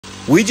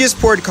We just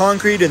poured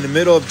concrete in the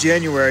middle of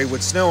January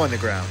with snow on the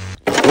ground.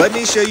 Let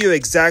me show you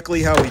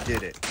exactly how we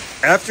did it.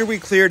 After we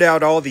cleared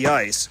out all the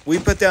ice, we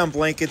put down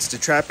blankets to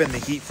trap in the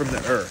heat from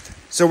the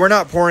earth, so we're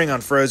not pouring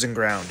on frozen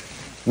ground.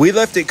 We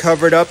left it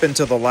covered up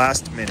until the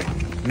last minute.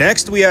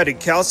 Next, we added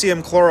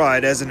calcium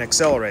chloride as an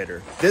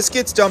accelerator. This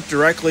gets dumped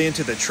directly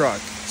into the truck,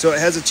 so it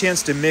has a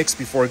chance to mix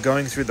before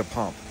going through the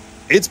pump.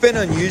 It's been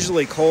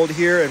unusually cold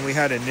here, and we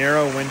had a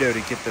narrow window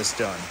to get this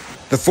done.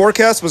 The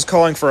forecast was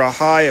calling for a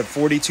high of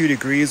 42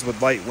 degrees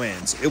with light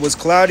winds. It was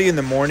cloudy in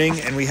the morning,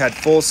 and we had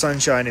full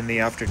sunshine in the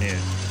afternoon.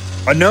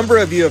 A number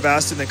of you have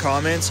asked in the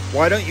comments,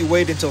 why don't you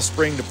wait until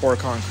spring to pour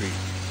concrete?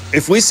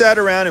 If we sat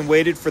around and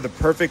waited for the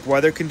perfect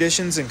weather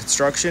conditions in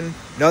construction,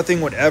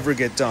 nothing would ever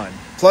get done.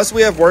 Plus,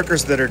 we have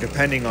workers that are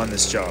depending on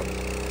this job.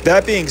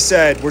 That being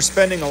said, we're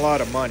spending a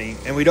lot of money,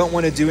 and we don't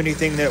want to do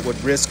anything that would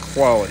risk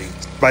quality.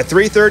 By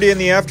 3:30 in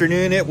the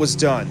afternoon, it was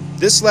done.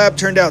 This slab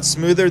turned out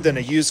smoother than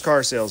a used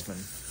car salesman.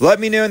 Let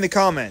me know in the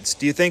comments,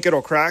 do you think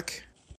it'll crack?